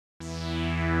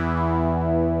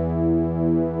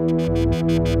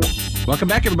Welcome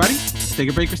back, everybody. Let's take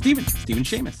a break with Steven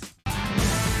Seamus.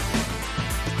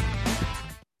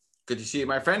 Good to see you,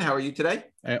 my friend. How are you today?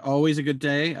 Always a good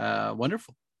day.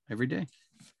 Wonderful. Every day.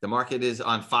 The market is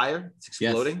on fire. It's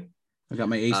exploding. Yes. I got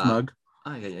my Ace mug.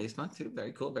 Oh, yeah, Ace mug too.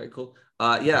 Very cool. Very cool.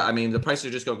 Yeah, I mean, the prices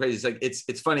are just going crazy. It's like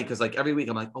it's funny because like every week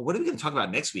I'm like, oh, what are we going to talk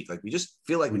about next week? Like we just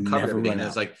feel like we covered everything. And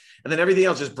it's like, and then everything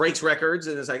else just breaks records,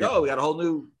 and it's like, oh, we got a whole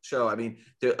new show. I mean,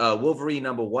 the Wolverine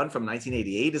 #1 from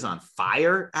 1988 is on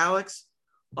fire, Alex.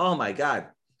 Oh my God.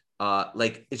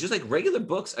 Like it's just like regular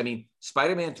books. I mean,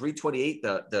 Spider-Man 328,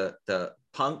 the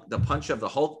punch of the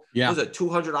Hulk. Yeah, those are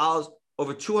 $200,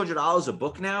 over $200 a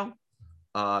book now.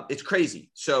 It's crazy.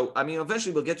 So I mean,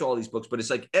 eventually we'll get to all these books, but it's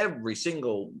like every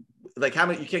single, like how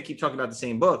many, you can't keep talking about the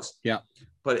same books. Yeah,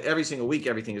 but every single week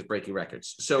everything is breaking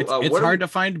records. So it's hard to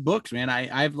find books, man.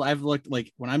 I've looked,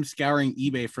 like when I'm scouring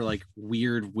eBay for like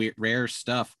weird rare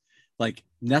stuff, like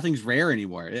nothing's rare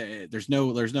anymore. There's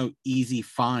no easy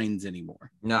finds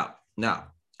anymore. No. All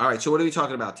right. So what are we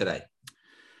talking about today?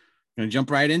 I'm gonna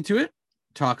jump right into it.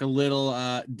 Talk a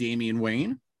little Damian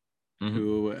Wayne,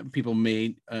 who people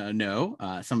may know.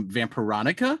 Some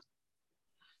Vampironica.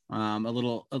 A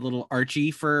little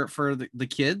Archie for the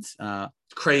kids.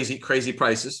 Crazy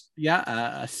prices. Yeah.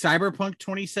 Cyberpunk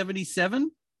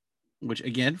 2077, which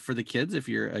again for the kids if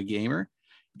you're a gamer,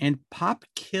 and Pop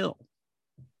Kill.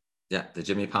 Yeah, the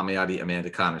Jimmy Palmiotti, Amanda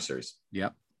Connor series.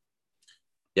 Yep.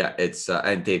 Yeah, it's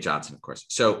and Dave Johnson, of course.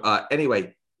 So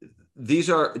anyway,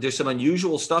 there's some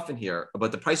unusual stuff in here,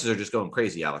 but the prices are just going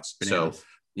crazy, Alex. Bananas. So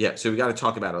yeah, so we got to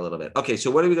talk about it a little bit. Okay, so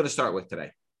what are we going to start with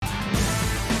today?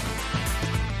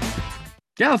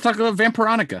 Yeah, let's talk about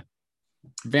Vampironica.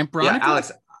 Yeah,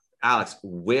 Alex,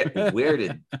 where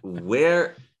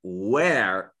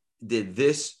did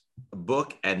this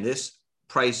book and this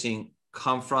pricing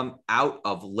come from? Out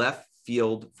of left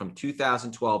field from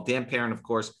 2012. Dan Parent, of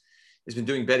course, has been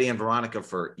doing Betty and Veronica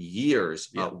for years.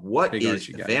 Yeah, what is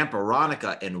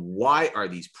Vampironica and why are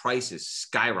these prices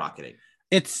skyrocketing?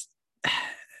 It's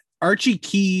Archie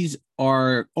keys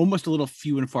are almost a little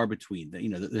few and far between.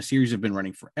 The series have been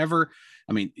running forever.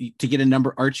 I mean, to get a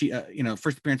number Archie,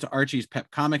 first appearance of Archie's Pep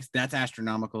Comics, that's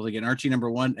astronomical. To get Archie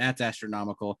 #1, that's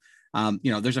astronomical.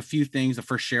 There's a few things. The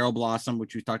first Cheryl Blossom,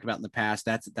 which we've talked about in the past,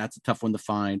 that's a tough one to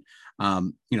find.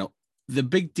 The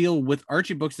big deal with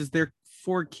Archie books is they're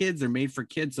for kids. They're made for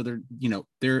kids. So they're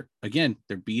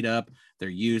beat up, they're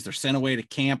used, they're sent away to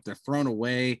camp, they're thrown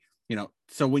away.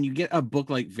 So when you get a book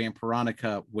like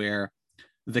Vampironica, where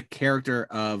the character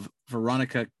of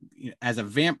Veronica as a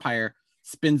vampire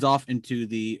spins off into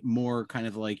the more kind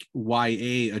of like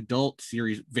YA adult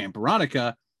series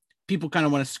Vampironica, people kind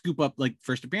of want to scoop up like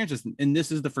first appearances, and this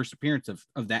is the first appearance of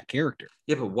that character.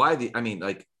 Yeah, but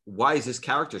why is this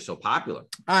character so popular?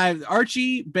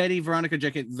 Archie, Betty, Veronica,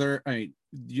 Jackie,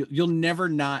 you'll never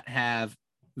not have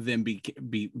them be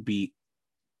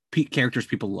characters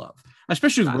people love,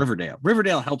 especially with Riverdale.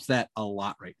 Riverdale helps that a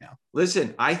lot right now.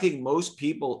 Listen, I think most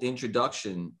people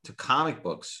introduction to comic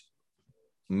books,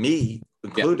 me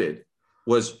included,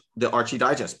 was the Archie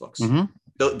Digest books.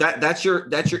 So that's your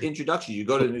introduction. You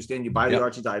go to the newsstand, you buy the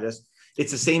Archie Digest.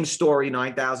 It's the same story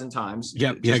 9,000 times.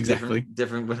 Yeah, exactly.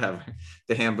 Different whatever,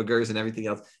 the hamburgers and everything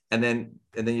else, and then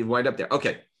you wind up there.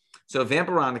 Okay, so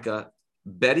Vampironica,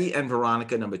 Betty and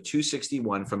Veronica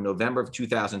 #261 from November of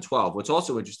 2012. What's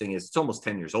also interesting is it's almost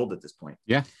 10 years old at this point.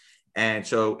 Yeah. And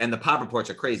the pop reports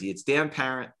are crazy. It's Dan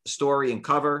Parent story and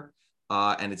cover,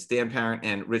 and it's Dan Parent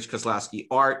and Rich Kozlowski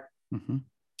art.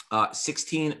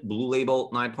 16 Blue Label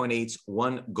 9.8s,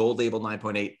 1 Gold Label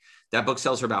 9.8. That book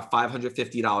sells for about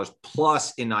 $550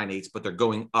 plus in 9.8s, but they're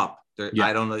going up.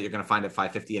 I don't know that you're going to find it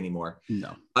 $550 anymore.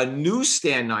 No. A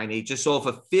newsstand 9.8 just sold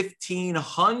for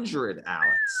 $1,500,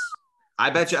 Alex. I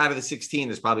bet you out of the 16,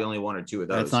 there's probably only 1 or 2 of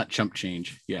those. That's not chump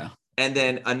change. Yeah. And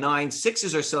then a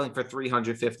 9.6s are selling for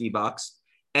 $350.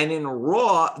 And in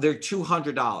Raw, they're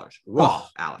 $200. Raw,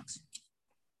 Alex.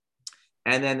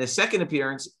 And then the second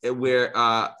appearance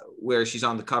where she's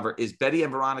on the cover is Betty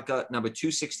and Veronica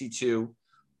 #262.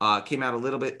 Came out a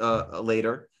little bit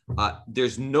later.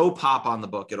 There's no pop on the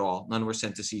book at all. None were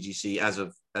sent to CGC as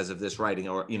of this writing,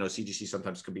 or CGC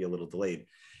sometimes could be a little delayed.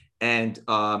 And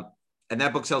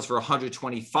that book sells for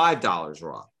 $125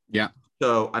 raw. Yeah.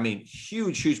 So I mean,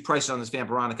 huge price on this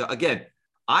Vampironica. Again,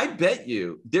 I bet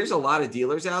you there's a lot of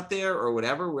dealers out there or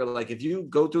whatever where, like, if you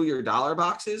go through your dollar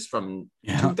boxes from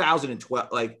 2012,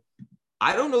 like,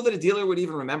 I don't know that a dealer would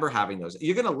even remember having those.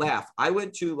 You're going to laugh. I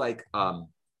went to, like,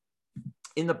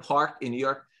 in the park in New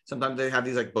York, sometimes they have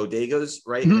these like bodegas,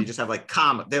 right? And they just have like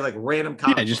they're like random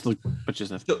comic. Yeah, just look, but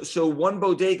just so one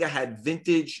bodega had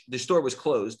vintage. The store was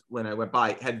closed when I went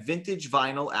by. Had vintage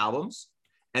vinyl albums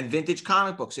and vintage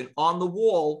comic books, and on the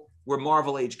wall were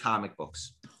Marvel Age comic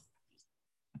books,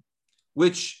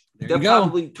 which they're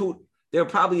probably they're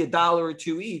probably $1 or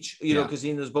 $2 each, you know, because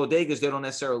in those bodegas they don't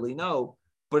necessarily know,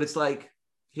 but it's like,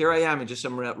 here I am in just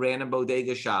some random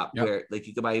bodega shop where like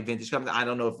you could buy a vintage comic. I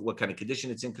don't know what kind of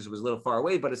condition it's in because it was a little far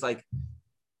away, but it's like,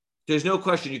 there's no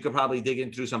question you could probably dig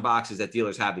in through some boxes that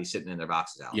dealers have these sitting in their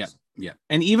boxes, Alex. Yeah.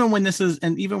 And even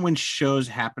when shows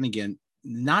happen again,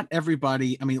 not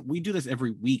everybody, I mean, we do this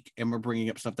every week and we're bringing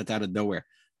up stuff that's out of nowhere.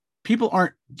 People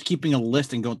aren't keeping a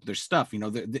list and going through their stuff. You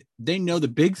know, they know the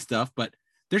big stuff, but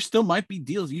there still might be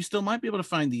deals. You still might be able to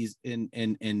find these in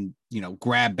you know,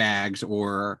 grab bags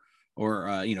or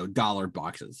you know, dollar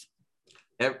boxes.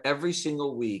 Every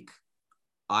single week,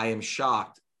 I am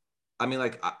shocked. I mean,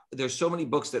 like there's so many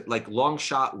books that like Long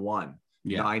Shot 1,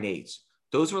 9/8.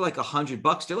 Those were like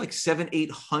 $100. They're like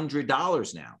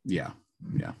 $700-800 now. Yeah.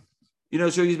 You know,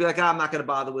 so you'd be like, I'm not going to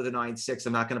bother with a 9.6.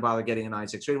 I'm not going to bother getting a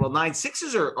 9.6 rating. Well,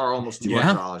 9.6s are almost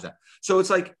 $200 now. So it's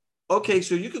like, okay,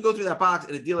 so you could go through that box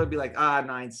and the dealer would be like,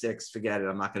 9.6, forget it.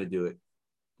 I'm not going to do it.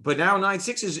 But now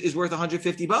 9.6 is worth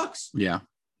 $150. Yeah.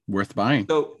 Worth buying.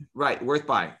 So, right. Worth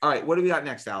buying. All right. What do we got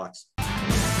next, Alex?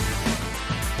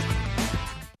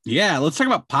 Yeah. Let's talk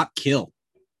about Pop Kill.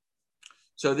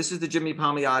 So this is the Jimmy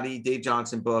Palmiotti, Dave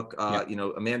Johnson book. You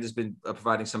know, Amanda's been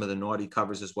providing some of the naughty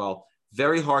covers as well.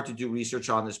 Very hard to do research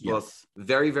on this book. Yes.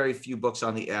 Very, very few books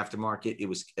on the aftermarket. It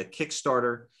was a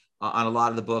Kickstarter on a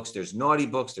lot of the books. There's naughty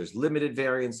books. There's limited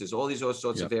variants. There's all these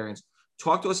sorts of variants.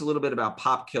 Talk to us a little bit about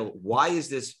Pop Kill. Why is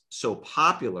this so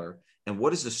popular? And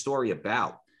what is the story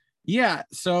about? Yeah.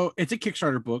 So it's a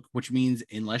Kickstarter book, which means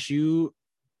unless you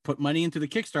put money into the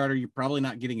Kickstarter, you're probably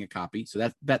not getting a copy. So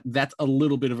that's a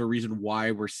little bit of a reason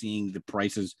why we're seeing the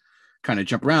prices kind of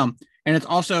jump around. And it's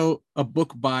also a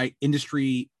book by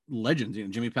industry legends. You know,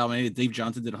 Jimmy Palmiotti, Dave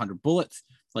Johnson did 100 Bullets.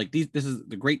 Like this is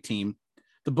the great team.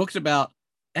 The book's about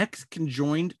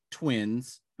ex-conjoined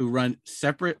twins who run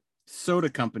separate soda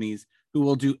companies who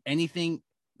will do anything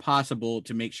possible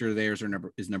to make sure theirs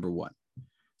is number one,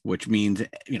 which means,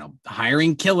 you know,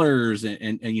 hiring killers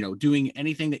and you know, doing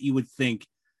anything that you would think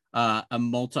a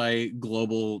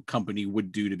multi-global company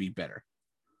would do to be better.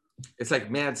 It's like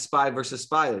Mad Spy versus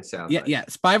Spy, it sounds like. Yeah.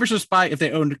 Spy versus Spy if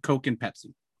they owned Coke and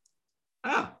Pepsi.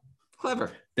 Ah,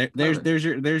 clever. There's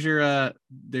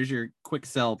your quick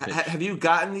sell pitch. Have you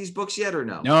gotten these books yet or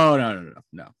no? No.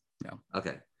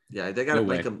 Okay. Yeah, they got to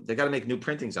make them. They got to make new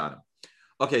printings on them.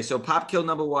 Okay, so Pop Kill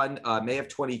number 1, May of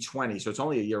 2020. So it's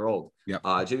only a year old. Yep.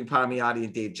 Jimmy Palmiotti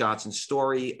and Dave Johnson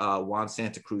story. Juan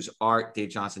Santa Cruz art. Dave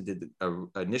Johnson did the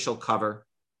initial cover.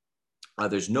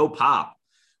 There's no pop,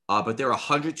 but they're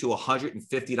 $100 to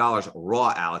 $150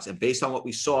 raw, Alex. And based on what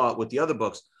we saw with the other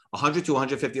books, $100 to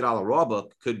 $150 raw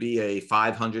book could be a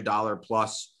 $500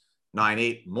 plus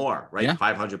 9.8 more, right? Yeah.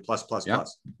 500 plus.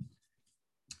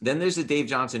 Then there's the Dave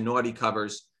Johnson naughty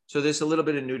covers. So there's a little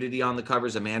bit of nudity on the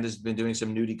covers. Amanda's been doing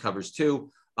some nudie covers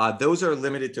too. Those are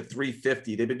limited to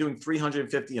 350. They've been doing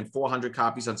 350 and 400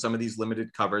 copies on some of these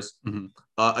limited covers. Mm-hmm.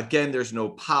 Again, there's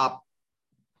no pop.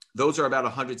 Those are about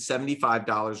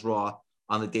 $175 raw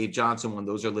on the Dave Johnson one.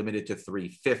 Those are limited to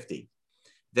 350.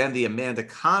 Then the Amanda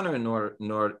Connor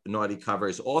naughty cover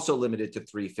is also limited to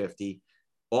 350.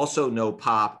 Also no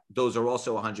pop. Those are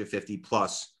also 150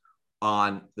 plus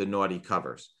on the naughty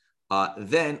covers.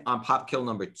 Then on Pop Kill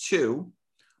number 2,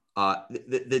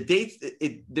 the dates,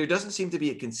 there doesn't seem to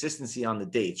be a consistency on the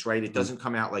dates, right? It doesn't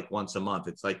come out like once a month.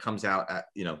 It's like comes out at,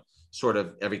 you know, sort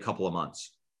of every couple of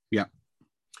months. Yeah.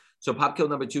 So Pop Kill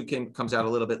number 2 comes out a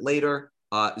little bit later.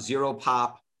 Zero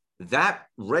pop. That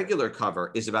regular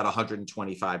cover is about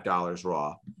 $125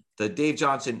 raw. The Dave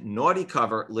Johnson naughty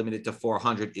cover limited to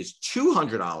 400 is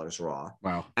 $200 raw.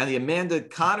 Wow. And the Amanda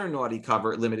Connor naughty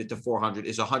cover limited to 400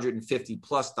 is $150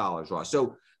 plus raw.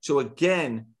 So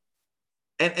again,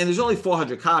 and there's only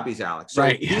 400 copies, Alex. So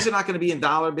these are not going to be in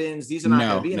dollar bins. These are not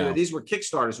going to be in there. These were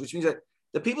Kickstarters, which means that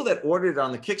the people that ordered it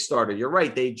on the Kickstarter, you're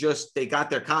right. They got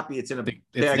their copy. It's in a bag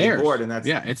and board, and that's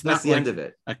the end of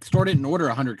it. A store didn't order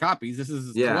 100 copies. This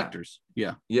is collectors.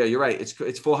 Yeah, you're right.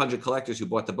 It's 400 collectors who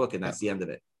bought the book, and that's the end of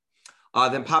it.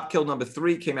 Then Pop Kill number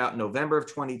 3 came out in November of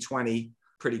 2020.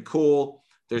 Pretty cool.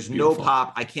 There's no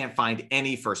pop. I can't find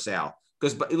any for sale.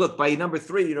 Because look, by number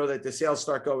 3, you know that the sales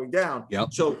start going down.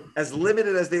 Yep. So as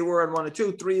limited as they were on 1 and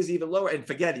 2, 3 is even lower. And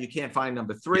forget it, you can't find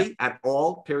number 3 at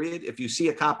all, period. If you see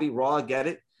a copy raw, get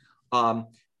it.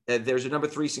 There's a number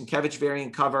 3 Sienkiewicz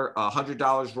variant cover,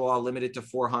 $100 raw, limited to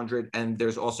 400. And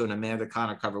there's also an Amanda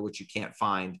Connor cover, which you can't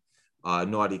find,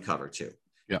 naughty cover too.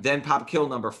 Yep. Then Pop Kill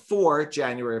number 4,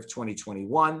 January of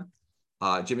 2021.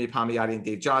 Jimmy Palmiotti and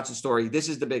Dave Johnson story. This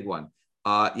is the big one.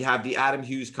 You have the Adam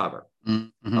Hughes cover.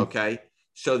 Mm-hmm. Okay.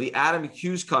 So the Adam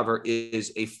Hughes cover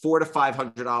is a $400 to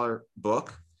 $500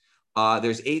 book.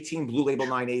 There's 18 blue label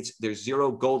 9/8. There's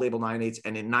 0 gold label 9/8.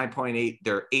 And in 9.8,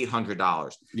 they're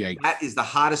 $800. Yeah. That is the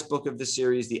hottest book of the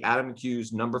series. The Adam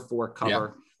Hughes number 4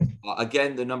 cover. Yep.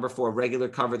 Again, the number 4 regular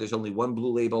cover. There's only 1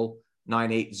 blue label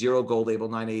 9/8, 0 gold label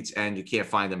 9/8, and you can't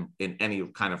find them in any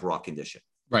kind of raw condition.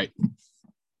 Right.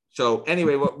 So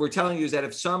anyway, what we're telling you is that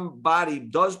if somebody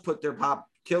does put their Pop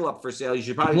Kill up for sale, you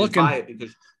should probably just buy it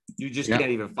because you just can't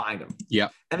even find them. Yeah.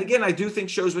 And again, I do think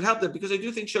shows would help them because I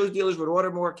do think shows dealers would order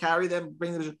more, carry them,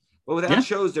 bring them. But without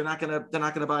shows, they're not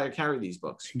gonna buy or carry these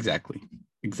books. Exactly.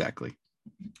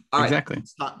 All right. Exactly.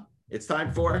 It's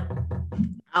time for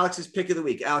Alex's pick of the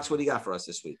week. Alex, what do you got for us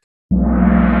this week?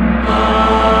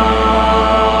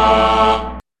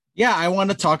 Yeah, I want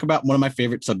to talk about one of my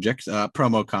favorite subjects,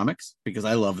 promo comics, because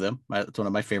I love them. It's one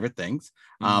of my favorite things.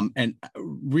 And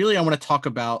really, I want to talk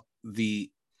about the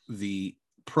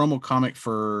promo comic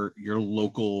for your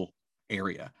local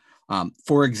area.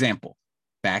 For example,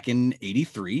 back in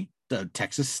 '83, the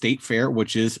Texas State Fair,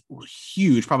 which is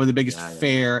huge, probably the biggest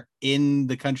fair in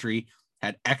the country,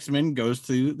 had X-Men goes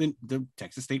to the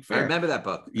Texas State Fair. I remember that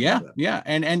book. Yeah.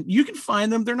 And you can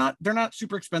find them. They're not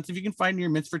super expensive. You can find near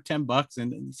mints for $10,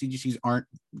 and CGCs aren't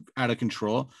out of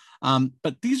control.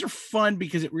 But these are fun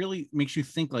because it really makes you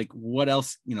think like what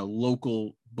else,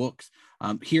 local books.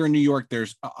 Here in New York,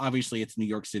 there's obviously it's New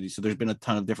York City, so there's been a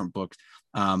ton of different books.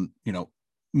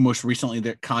 Most recently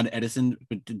that Con Edison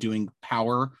doing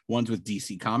power ones with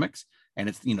DC Comics, and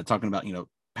it's talking about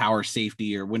power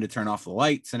safety or when to turn off the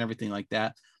lights and everything like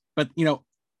that. But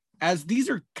as these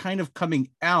are kind of coming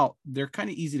out, they're kind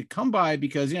of easy to come by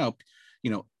because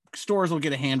stores will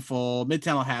get a handful,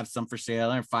 Midtown will have some for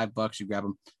sale, they're $5, you grab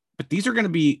them. But these are going to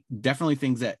be definitely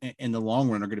things that in the long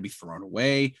run are going to be thrown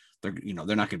away. They're not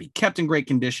going to be kept in great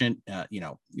condition.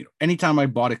 Anytime I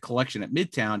bought a collection at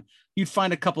Midtown, you'd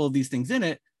find a couple of these things in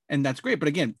it, and that's great. But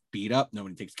again, beat up,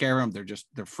 nobody takes care of them.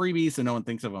 They're freebies, so no one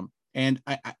thinks of them. And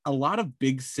a lot of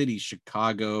big cities,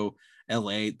 Chicago,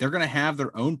 LA, they're going to have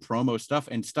their own promo stuff,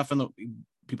 and stuff in the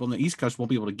people on the East Coast won't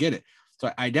be able to get it.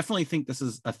 So I definitely think this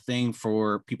is a thing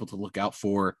for people to look out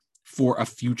for a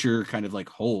future kind of like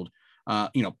hold.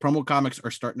 Promo comics are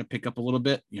starting to pick up a little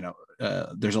bit.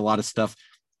 There's a lot of stuff.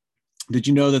 Did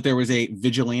you know that there was a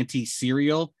Vigilante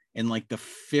serial in like the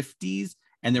 50s,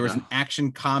 and there was an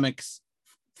Action Comics,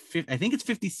 I think it's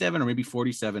 57 or maybe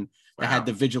 47, that had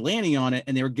the Vigilante on it,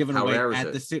 and they were giving away at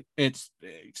it's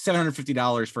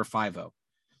 $750 for a 5.0.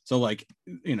 So like,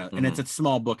 and it's a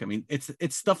small book. I mean,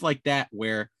 it's stuff like that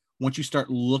where once you start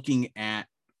looking at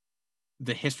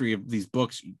the history of these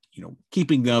books,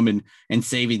 keeping them and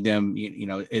saving them,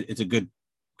 it's a good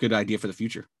idea for the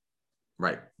future.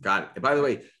 Right. Got it. And by the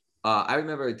way, I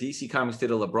remember DC Comics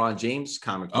did a LeBron James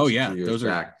comic. Oh yeah. Those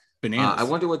are bananas. I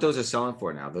wonder what those are selling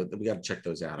for now. We got to check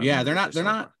those out. Yeah. They're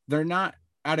not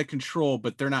out of control,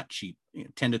 but they're not cheap.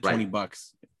 $10 to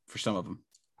 $20 for some of them.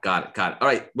 Got it. All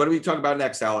right. What are we talking about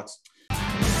next, Alex?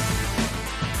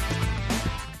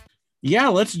 Yeah,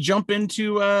 let's jump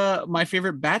into my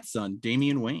favorite Bat son,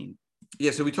 Damian Wayne.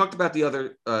 Yeah, so we talked about we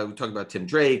talked about Tim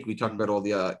Drake. We talked about all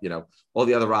the all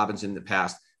the other Robins in the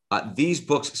past. These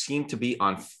books seem to be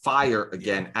on fire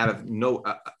again out of no.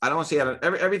 I don't want to say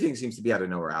everything seems to be out of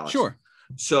nowhere, Alex. Sure.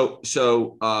 So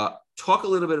talk a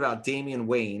little bit about Damian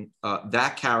Wayne,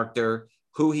 that character,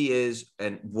 who he is,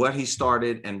 and what he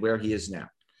started, and where he is now.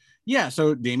 Yeah,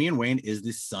 so Damian Wayne is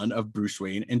the son of Bruce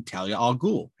Wayne and Talia al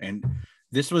Ghul, and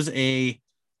this was to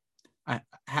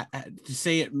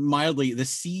say it mildly, the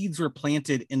seeds were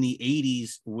planted in the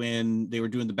 80s when they were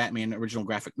doing the Batman original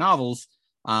graphic novels.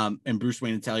 And Bruce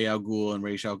Wayne and Talia al Ghul and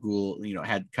Ra's al Ghul,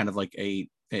 had kind of like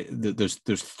there's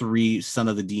 3 Son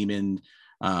of the Demon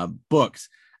books.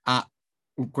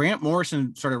 Grant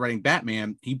Morrison started writing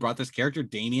Batman. He brought this character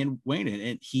Damian Wayne in,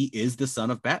 and he is the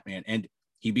son of Batman, and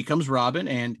he becomes Robin.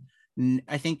 And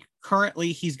I think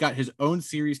currently he's got his own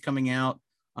series coming out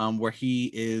where he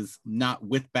is not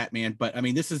with Batman. But I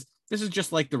mean, this is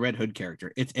just like the Red Hood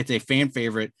character. It's a fan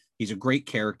favorite. He's a great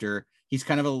character. He's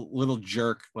kind of a little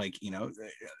jerk, like,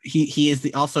 he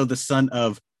is also the son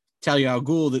of Talia al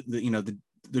Ghul,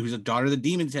 who's a daughter of the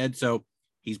Demon's Head. So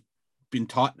he's been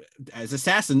taught as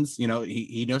assassins,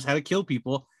 he knows how to kill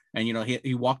people. And,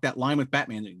 he walked that line with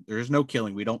Batman. There's no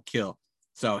killing. We don't kill.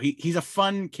 So he's a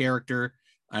fun character.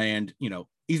 And,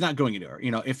 he's not going anywhere.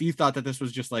 You know, if you thought that this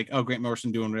was just like, oh, Grant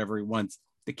Morrison doing whatever he wants,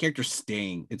 the character's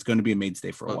staying. It's going to be a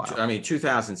mainstay for a while. I mean,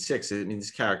 2006. I mean,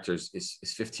 this character is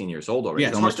 15 years old already. Yeah,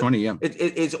 it's almost 20. Yeah,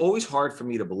 it's always hard for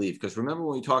me to believe, because remember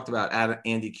when we talked about Adam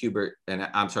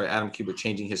Kubert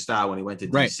changing his style when he went to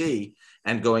DC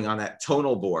and going on that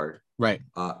tonal board. Right.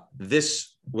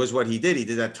 This was what he did. He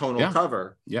did that tonal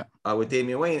cover. Yeah. With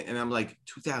Damian Wayne, and I'm like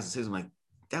 2006. I'm like,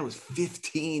 that was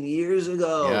 15 years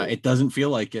ago. Yeah, it doesn't feel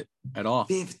like it at all.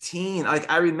 15.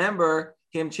 Like I remember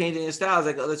him changing his style. I was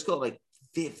like, oh, let's go. Like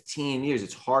 15 years.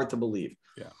 It's hard to believe.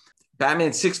 Yeah.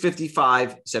 Batman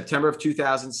 655, September of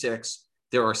 2006.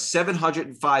 There are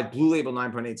 705 Blue Label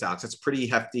 9.8s out. That's a pretty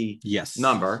hefty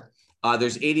number.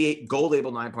 There's 88 Gold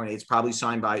Label 9.8s, probably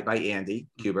signed by Andy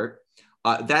Kubert.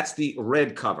 That's the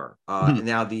red cover.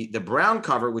 Now the brown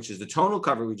cover, which is the tonal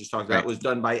cover we just talked about, was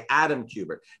done by Adam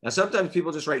Kubert. Now sometimes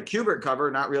people just write Kubert cover,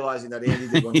 not realizing that Andy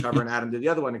did one cover and Adam did the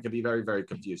other one. It can be very, very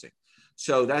confusing.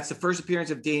 So that's the first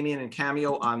appearance of Damian and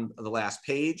Cameo on the last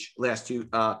two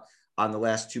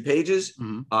pages.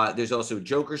 There's also a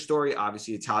Joker story,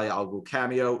 obviously Talia al Ghul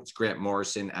cameo. It's Grant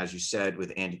Morrison, as you said,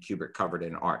 with Andy Kubert covered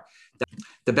in art.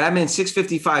 The Batman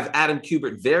 655 Adam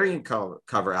Kubert variant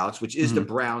cover, Alex, which is the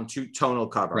brown tonal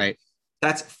cover. Right.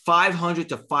 That's $500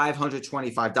 to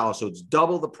 $525. So it's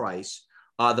double the price.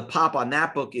 The pop on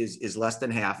that book is less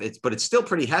than half. But it's still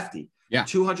pretty hefty. Yeah.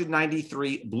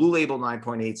 293 Blue Label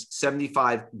 9.8s,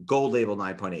 75 Gold Label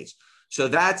 9.8s. So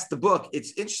that's the book.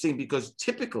 It's interesting because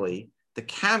typically the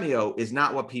cameo is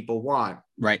not what people want.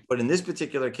 Right. But in this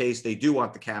particular case, they do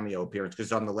want the cameo appearance because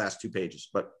it's on the last two pages.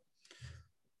 But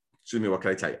excuse me, what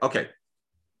can I tell you? Okay.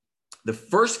 The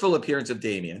first full appearance of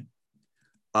Damian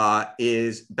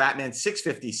is Batman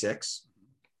 656.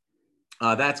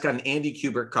 That's got an Andy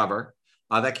Kubert cover.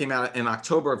 That came out in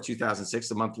October of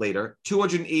 2006, a month later.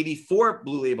 284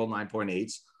 Blue Label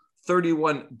 9.8s,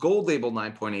 31 Gold Label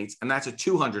 9.8s, and that's a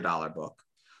 $200 book.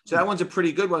 So that one's a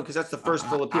pretty good one because that's the first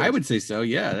full appearance. I would say so,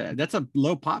 yeah. That's a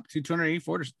low pop,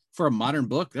 284 for a modern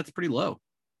book. That's pretty low.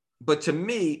 But to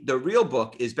me, the real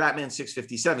book is Batman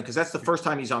 657 because that's the first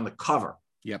time he's on the cover.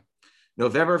 Yep.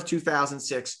 November of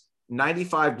 2006,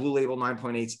 95 Blue Label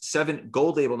 9.8s, 7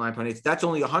 Gold Label 9.8s. That's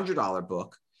only a $100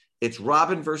 book. It's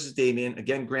Robin versus Damian,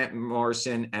 again, Grant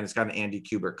Morrison, and it's got an Andy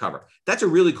Kubert cover. That's a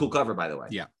really cool cover, by the way.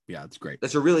 Yeah, it's great.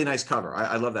 That's a really nice cover.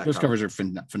 I love that. Those covers are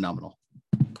phenomenal.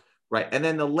 Right. And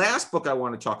then the last book I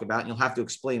want to talk about, and you'll have to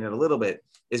explain it a little bit,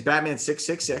 is Batman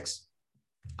 666.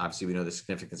 Obviously, we know the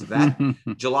significance of that.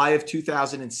 July of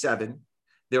 2007.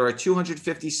 There are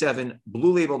 257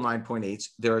 Blue Label 9.8s.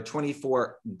 There are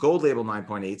 24 Gold Label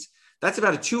 9.8s. That's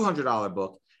about a $200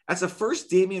 book. That's the first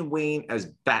Damian Wayne as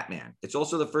Batman. It's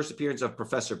also the first appearance of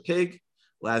Professor Pig,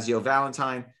 Lazio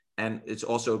Valentine, and it's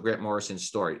also a Grant Morrison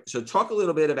story. So talk a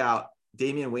little bit about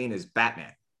Damian Wayne as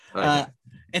Batman.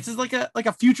 It's just like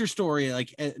a future story,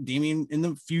 like Damian in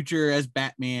the future as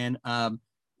Batman.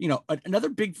 Another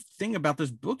big thing about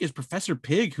this book is Professor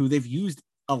Pig, who they've used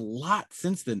a lot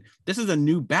since then. This is a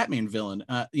new Batman villain.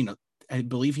 I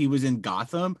believe he was in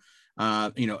Gotham,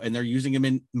 and they're using him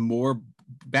in more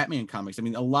Batman comics. I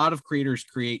mean, a lot of creators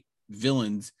create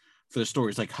villains for the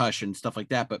stories like Hush and stuff like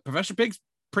that, but Professor Pig's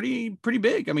pretty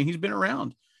big. I mean, he's been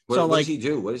around. What does he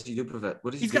do? What does he do?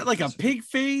 He's got like a pig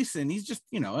face, and he's just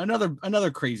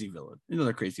another crazy villain.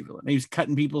 And he's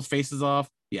cutting people's faces off.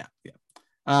 Yeah.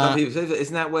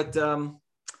 Isn't that what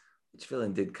which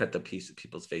villain did cut the piece of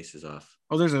people's faces off?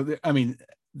 Oh, there's a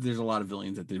lot of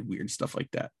villains that did weird stuff like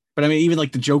that. But I mean, even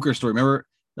like the Joker story. Remember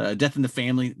Death in the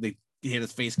Family? He had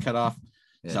his face cut off.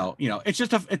 Yeah. So it's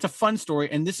a fun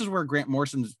story, and this is where Grant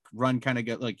Morrison's run kind of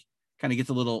gets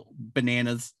a little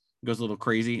bananas, goes a little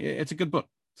crazy. It's a good book.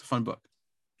 It's a fun book.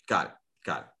 Got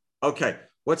it. Okay,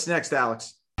 what's next,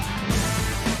 Alex?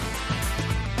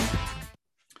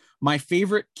 My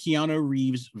favorite Keanu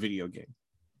Reeves video game,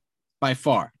 by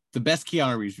far the best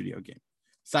Keanu Reeves video game,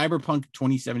 Cyberpunk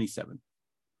 2077.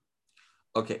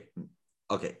 Okay.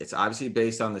 It's obviously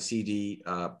based on the CD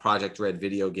Project Red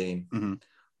video game.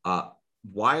 Mm-hmm.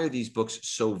 Why are these books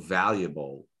so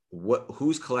valuable?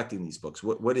 Who's collecting these books?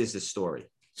 What is the story?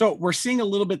 So we're seeing a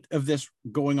little bit of this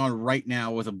going on right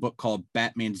now with a book called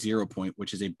Batman Zero Point,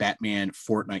 which is a Batman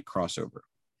Fortnite crossover.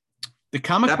 The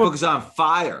comic book is on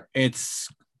fire. It's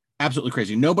absolutely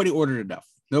crazy. Nobody ordered enough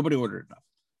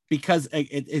because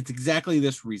it's exactly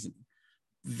this reason.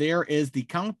 There is the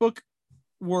comic book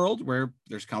world where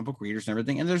there's comic book readers and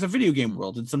everything, and there's a video game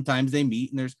world, and sometimes they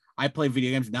meet. And I play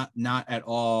video games, not at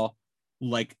all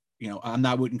like,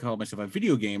 wouldn't call myself a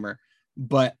video gamer,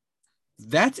 but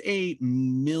that's a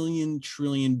million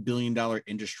trillion billion dollar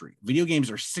industry. Video games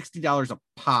are $60 a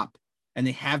pop, and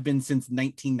they have been since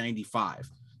 1995.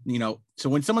 you know, so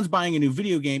when someone's buying a new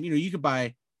video game, you know, you could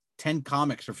buy 10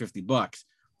 comics for $50.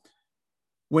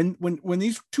 When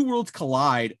these two worlds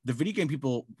collide, the video game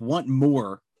people want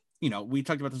more. You know, we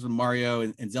talked about this with Mario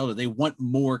and Zelda. They want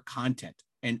more content,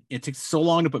 and it takes so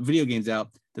long to put video games out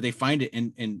that they find it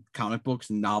in comic books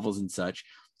and novels and such.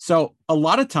 So a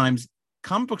lot of times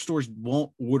comic book stores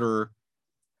won't order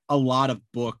a lot of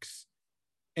books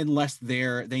unless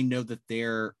they know that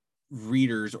their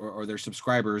readers or their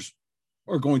subscribers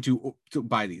are going to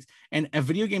buy these. And a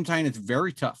video game tie-in is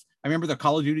very tough. I remember the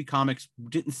Call of Duty comics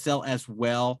didn't sell as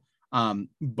well,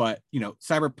 but you know,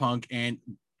 Cyberpunk and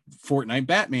Fortnite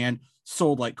Batman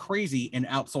sold like crazy and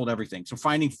outsold everything. So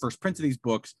finding first prints of these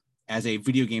books as a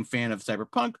video game fan of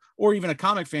Cyberpunk, or even a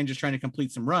comic fan just trying to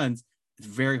complete some runs, it's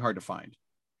very hard to find.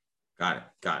 Got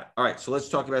it. All right, so let's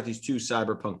talk about these two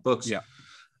Cyberpunk books. Yeah.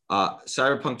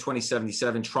 Cyberpunk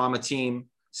 2077, Trauma Team,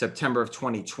 September of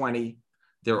 2020.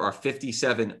 There are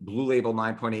 57 Blue Label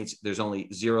 9.8s.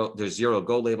 There's zero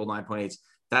Gold Label 9.8s.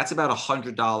 That's about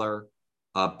 $100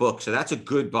 book. So that's a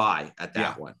good buy at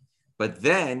that one. But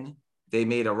then they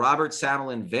made a Robert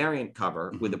Samelin variant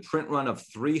cover with a print run of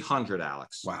 300,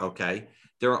 Alex. Wow. Okay.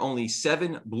 There are only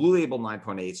 7 Blue Label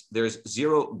 9.8s. There's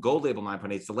 0 Gold Label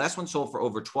 9.8s. The last one sold for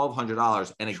over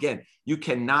 $1,200. And again, you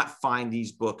cannot find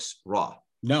these books raw.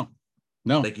 No.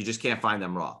 Like you just can't find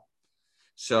them raw.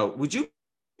 So would you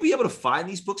be able to find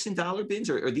these books in dollar bins,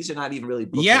 or these are not even really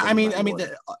books? Yeah, I mean,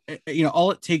 you know,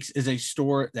 all it takes is a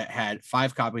store that had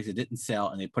 5 copies that didn't sell,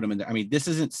 and they put them in there. I mean, this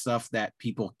isn't stuff that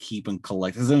people keep and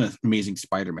collect. This isn't an Amazing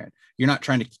Spider-Man. You're not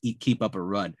trying to keep up a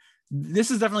run.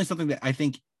 This is definitely something that I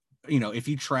think, you know, if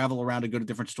you travel around to go to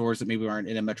different stores that maybe aren't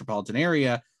in a metropolitan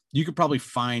area, you could probably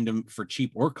find them for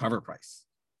cheap or cover price.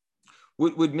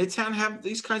 Would Midtown have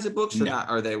these kinds of books or not?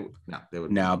 Are they? No, they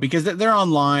would. No, because they're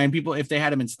online. People, if they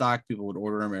had them in stock, people would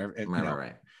order them.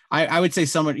 Right. I would say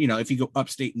someone, you know, if you go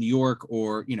upstate New York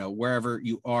or, you know, wherever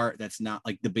you are, that's not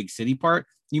like the big city part,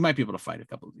 you might be able to find a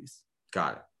couple of these.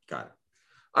 Got it.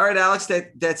 All right, Alex,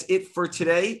 that's it for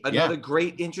today. Another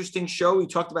great, interesting show. We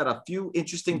talked about a few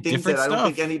interesting things that I don't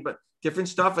think anybody. Different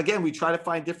stuff. Again, we try to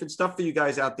find different stuff for you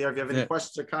guys out there. If you have any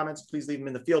questions or comments, please leave them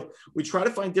in the field. We try to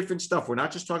find different stuff. We're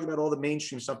not just talking about all the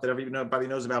mainstream stuff that everybody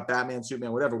knows about, Batman,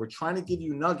 Superman, whatever. We're trying to give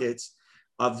you nuggets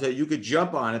that you could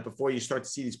jump on it before you start to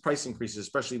see these price increases,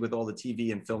 especially with all the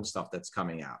TV and film stuff that's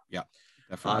coming out. Yeah,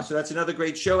 definitely. So that's another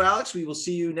great show, Alex. We will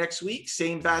see you next week.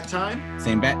 Same bat time.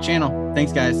 Same bat channel.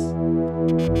 Thanks, guys.